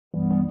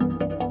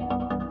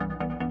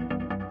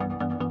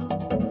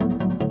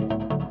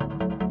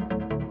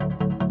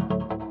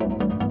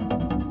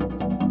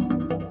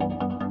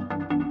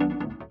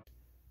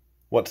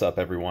What's up,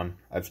 everyone?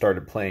 I've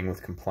started playing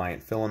with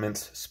compliant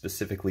filaments,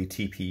 specifically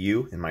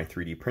TPU, in my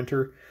 3D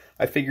printer.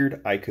 I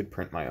figured I could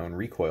print my own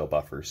recoil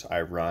buffers.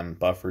 I run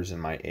buffers in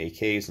my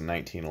AKs and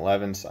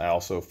 1911s. I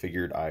also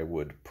figured I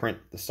would print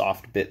the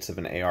soft bits of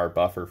an AR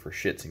buffer for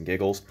shits and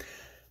giggles.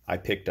 I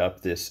picked up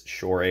this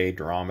Shore A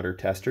durometer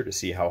tester to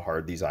see how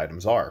hard these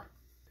items are.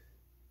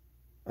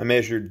 I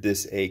measured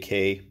this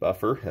AK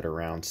buffer at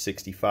around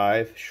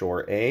 65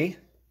 Shore A,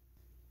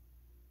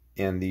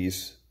 and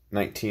these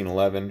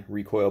 1911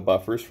 recoil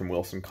buffers from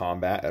Wilson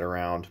Combat at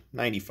around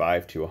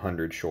 95 to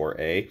 100 Shore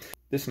A.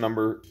 This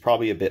number is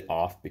probably a bit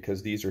off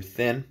because these are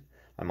thin.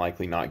 I'm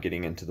likely not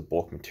getting into the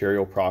bulk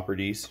material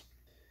properties.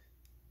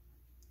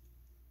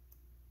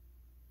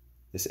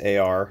 This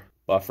AR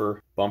buffer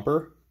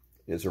bumper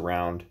is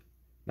around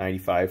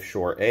 95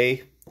 Shore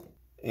A,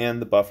 and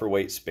the buffer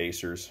weight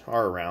spacers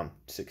are around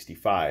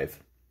 65.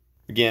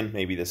 Again,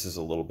 maybe this is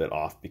a little bit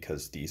off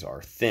because these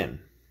are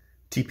thin.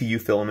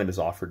 TPU filament is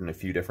offered in a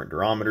few different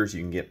durometers. You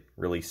can get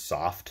really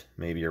soft,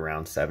 maybe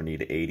around 70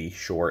 to 80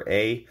 Shore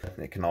A.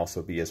 It can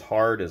also be as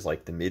hard as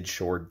like the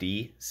mid-Shore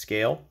D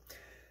scale.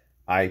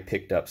 I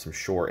picked up some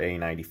Shore A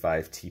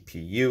 95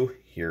 TPU.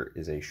 Here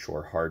is a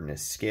Shore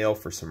hardness scale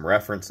for some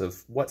reference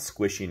of what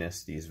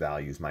squishiness these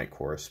values might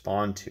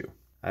correspond to.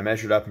 I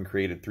measured up and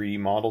created 3D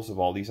models of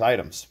all these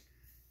items.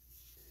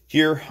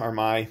 Here are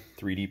my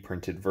 3D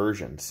printed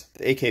versions.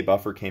 The AK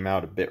buffer came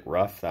out a bit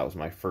rough. That was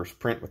my first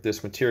print with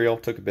this material.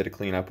 Took a bit of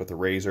cleanup with a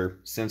razor.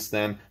 Since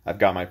then, I've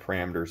got my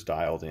parameters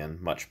dialed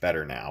in much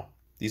better now.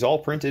 These all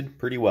printed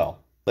pretty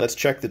well. Let's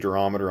check the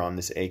durometer on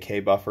this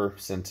AK buffer.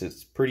 Since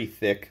it's pretty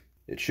thick,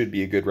 it should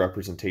be a good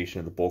representation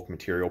of the bulk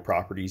material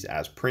properties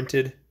as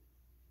printed.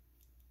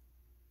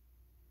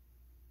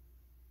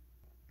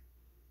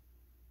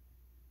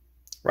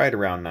 Right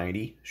around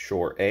 90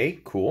 Shore A.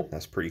 Cool,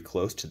 that's pretty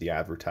close to the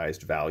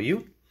advertised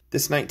value.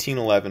 This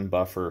 1911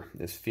 buffer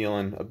is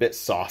feeling a bit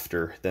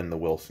softer than the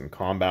Wilson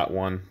Combat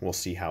one. We'll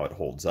see how it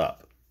holds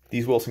up.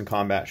 These Wilson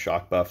Combat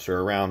shock buffs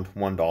are around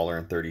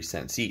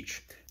 $1.30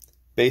 each.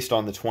 Based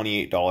on the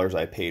 $28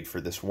 I paid for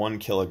this 1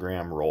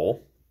 kilogram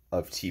roll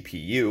of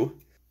TPU,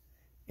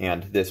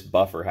 and this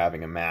buffer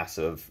having a mass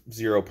of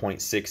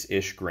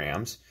 0.6-ish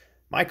grams,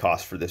 my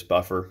cost for this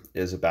buffer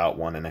is about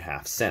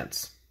 1.5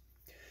 cents.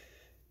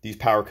 These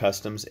Power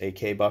Customs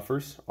AK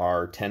buffers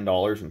are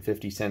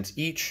 $10.50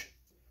 each.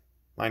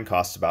 Mine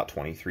costs about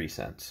 23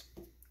 cents.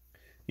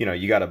 You know,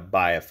 you got to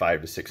buy a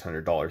 $500 to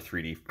 $600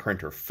 3D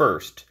printer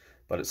first,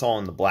 but it's all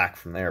in the black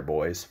from there,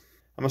 boys.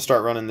 I'm going to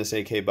start running this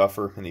AK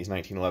buffer and these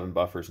 1911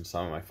 buffers in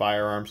some of my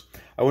firearms.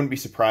 I wouldn't be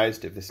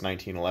surprised if this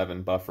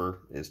 1911 buffer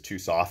is too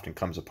soft and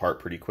comes apart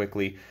pretty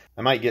quickly.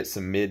 I might get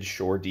some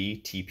mid-Shore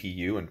D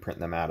TPU and print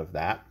them out of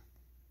that.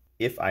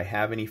 If I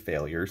have any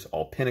failures,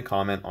 I'll pin a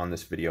comment on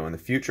this video in the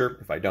future.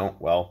 If I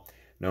don't, well,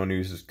 no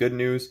news is good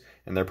news,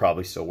 and they're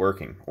probably still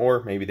working.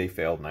 Or maybe they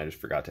failed and I just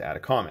forgot to add a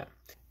comment.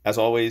 As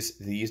always,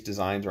 these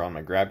designs are on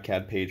my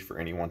GrabCAD page for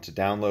anyone to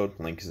download.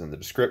 Link is in the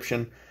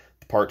description.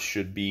 The parts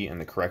should be in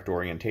the correct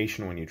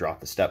orientation when you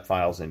drop the step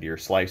files into your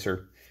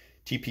slicer.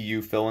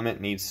 TPU filament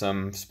needs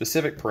some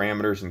specific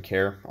parameters and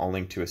care. I'll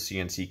link to a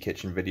CNC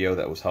kitchen video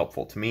that was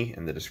helpful to me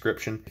in the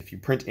description. If you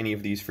print any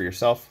of these for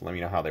yourself, let me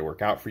know how they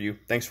work out for you.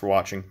 Thanks for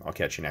watching. I'll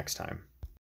catch you next time.